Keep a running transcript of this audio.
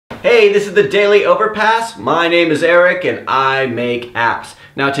Hey, this is the Daily Overpass. My name is Eric and I make apps.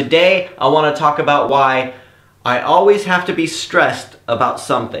 Now today I want to talk about why I always have to be stressed about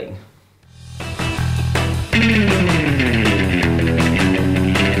something.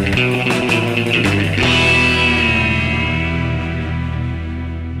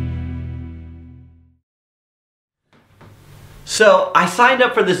 So I signed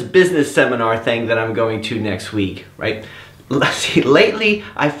up for this business seminar thing that I'm going to next week, right? See, lately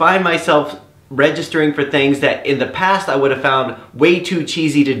I find myself registering for things that in the past I would have found way too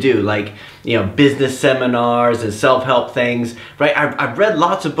cheesy to do, like, you know, business seminars and self-help things, right? I've read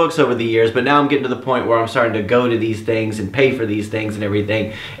lots of books over the years, but now I'm getting to the point where I'm starting to go to these things and pay for these things and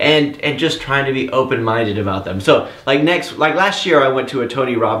everything, and just trying to be open-minded about them. So like last year I went to a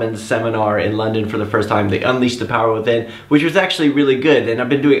Tony Robbins seminar in London for the first time, the Unleash the Power Within, which was actually really good, and I've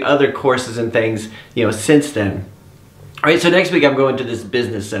been doing other courses and things, you know, since then. All right, so next week I'm going to this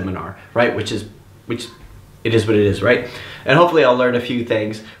business seminar, right? Which it is what it is, right? And hopefully I'll learn a few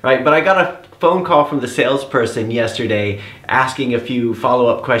things, right? But I got a phone call from the salesperson yesterday asking a few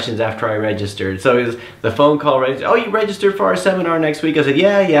follow-up questions after I registered. So it was the phone call, oh, you registered for our seminar next week? I said,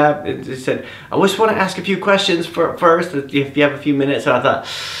 yeah. It said, I just want to ask a few questions first, if you have a few minutes. And I thought,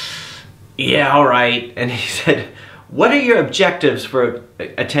 yeah, all right. And he said, what are your objectives for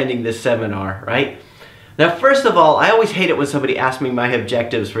attending this seminar, right? Now, first of all, I always hate it when somebody asks me my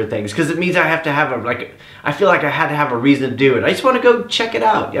objectives for things, because it means I have to have I feel like I had to have a reason to do it. I just want to go check it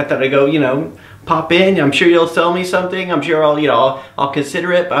out. I thought I'd go, you know, pop in. I'm sure you'll sell me something. I'm sure I'll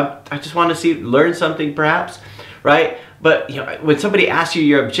consider it, but I just want to learn something perhaps, right? But, you know, when somebody asks you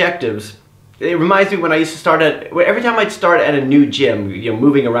your objectives, it reminds me when I used to every time I'd start at a new gym, you know,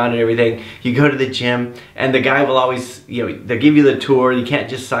 moving around and everything, you go to the gym and the guy will always, you know, they'll give you the tour, you can't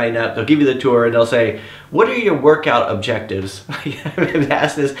just sign up, they'll give you the tour and they'll say, what are your workout objectives? I've been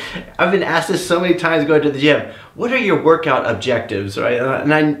asked this so many times going to the gym. What are your workout objectives, right?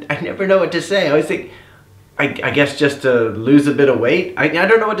 And I never know what to say. I always think, I guess just to lose a bit of weight. I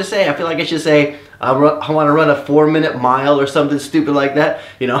don't know what to say. I feel like I should say, I want to run a 4-minute mile or something stupid like that.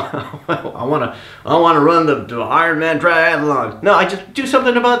 You know, I want to run the Ironman triathlon. No, I just do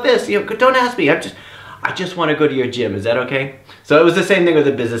something about this. You know, don't ask me. I just want to go to your gym. Is that okay? So it was the same thing with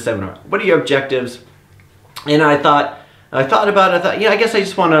the business seminar. What are your objectives? And I thought about it. I thought, yeah, I guess I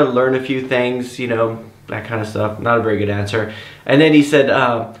just want to learn a few things. You know, that kind of stuff. Not a very good answer. And then he said,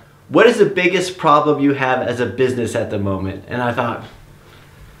 what is the biggest problem you have as a business at the moment? And I thought,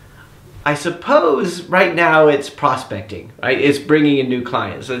 I suppose right now it's prospecting, right? It's bringing in new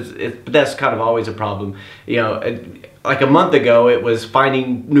clients. But that's kind of always a problem. You know, like a month ago, it was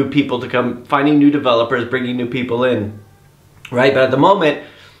finding new people to come, finding new developers, bringing new people in, right? But at the moment,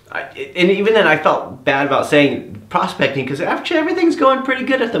 and even then I felt bad about saying prospecting, because actually everything's going pretty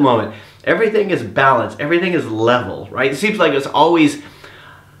good at the moment. Everything is balanced. Everything is level, right? It seems like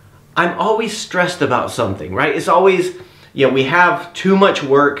I'm always stressed about something, right? It's always, you know, we have too much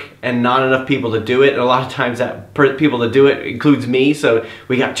work and not enough people to do it. And a lot of times that people to do it includes me. So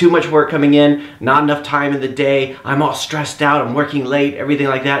we got too much work coming in, not enough time in the day. I'm all stressed out. I'm working late, everything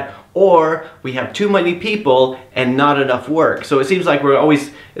like that. Or we have too many people and not enough work. So it seems like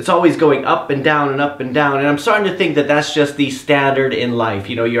it's always going up and down and up and down. And I'm starting to think that that's just the standard in life.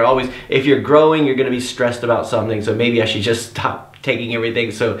 You know, if you're growing, you're going to be stressed about something. So maybe I should just stop taking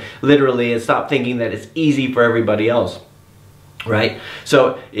everything so literally and stop thinking that it's easy for everybody else. Right?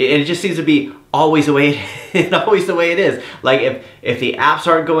 So it just seems to be always the way it is. Like if the apps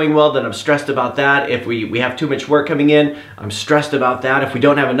aren't going well, then I'm stressed about that. If we have too much work coming in, I'm stressed about that. If we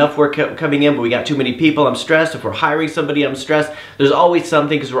don't have enough work coming in, but we got too many people, I'm stressed. If we're hiring somebody, I'm stressed. There's always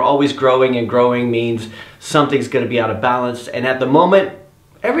something, because we're always growing, and growing means something's going to be out of balance. And at the moment,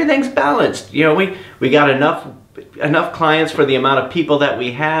 everything's balanced. You know, we got enough clients for the amount of people that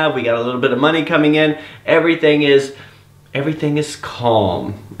we have. We got a little bit of money coming in. Everything is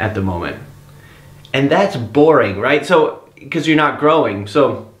calm at the moment. And that's boring, right? So, because you're not growing.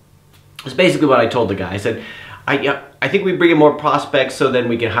 So, it's basically what I told the guy. I said, I think we bring in more prospects so then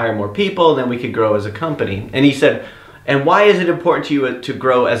we can hire more people, and then we could grow as a company. And he said, and why is it important to you to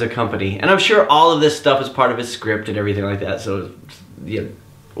grow as a company? And I'm sure all of this stuff is part of his script and everything like that. So, you know,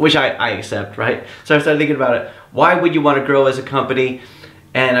 which I accept, right? So I started thinking about it. Why would you want to grow as a company?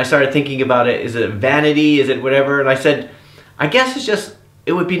 And I started thinking about it. Is it vanity? Is it whatever? And I said, I guess it's just,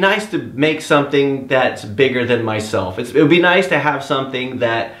 it would be nice to make something that's bigger than myself. It would be nice to have something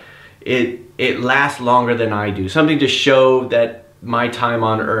that it lasts longer than I do. Something to show that my time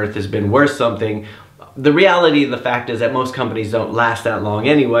on earth has been worth something. The reality of the fact is that most companies don't last that long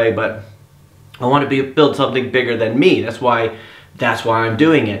anyway, but I want to build something bigger than me. That's why That's why I'm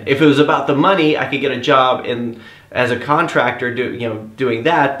doing it. If it was about the money, I could get a job as a contractor doing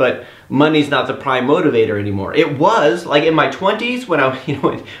that, but money's not the prime motivator anymore. It was, like in my 20s, when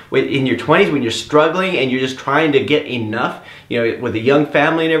in your 20s when you're struggling and you're just trying to get enough, with a young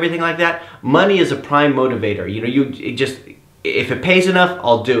family and everything like that, money is a prime motivator. If it pays enough,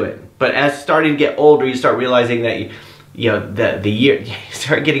 I'll do it. But as starting to get older, you start realizing that you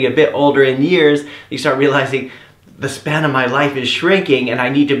start getting a bit older in years, you start realizing the span of my life is shrinking and I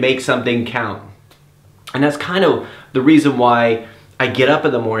need to make something count. And that's kind of the reason why I get up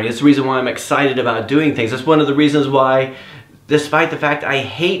in the morning. It's the reason why I'm excited about doing things. That's one of the reasons why, despite the fact I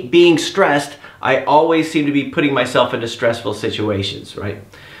hate being stressed, I always seem to be putting myself into stressful situations, right?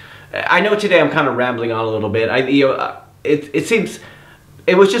 I know today I'm kind of rambling on a little bit.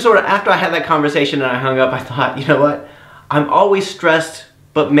 It was just sort of after I had that conversation and I hung up, I thought, you know what? I'm always stressed,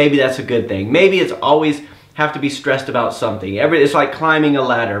 but maybe that's a good thing. Maybe it's always have to be stressed about something. It's like climbing a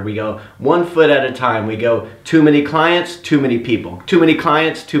ladder. We go 1 foot at a time. We go too many clients, too many people. Too many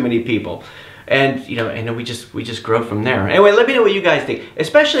clients, too many people. And and then we just grow from there. Anyway, let me know what you guys think.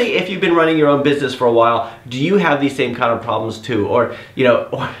 Especially if you've been running your own business for a while. Do you have these same kind of problems too? Or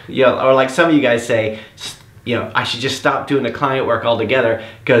or like some of you guys say, I should just stop doing the client work altogether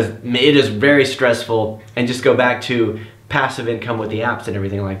because it is very stressful, and just go back to passive income with the apps and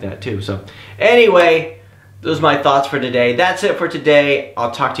everything like that too. So anyway, those are my thoughts for today. That's it for today.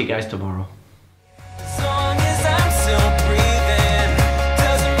 I'll talk to you guys tomorrow.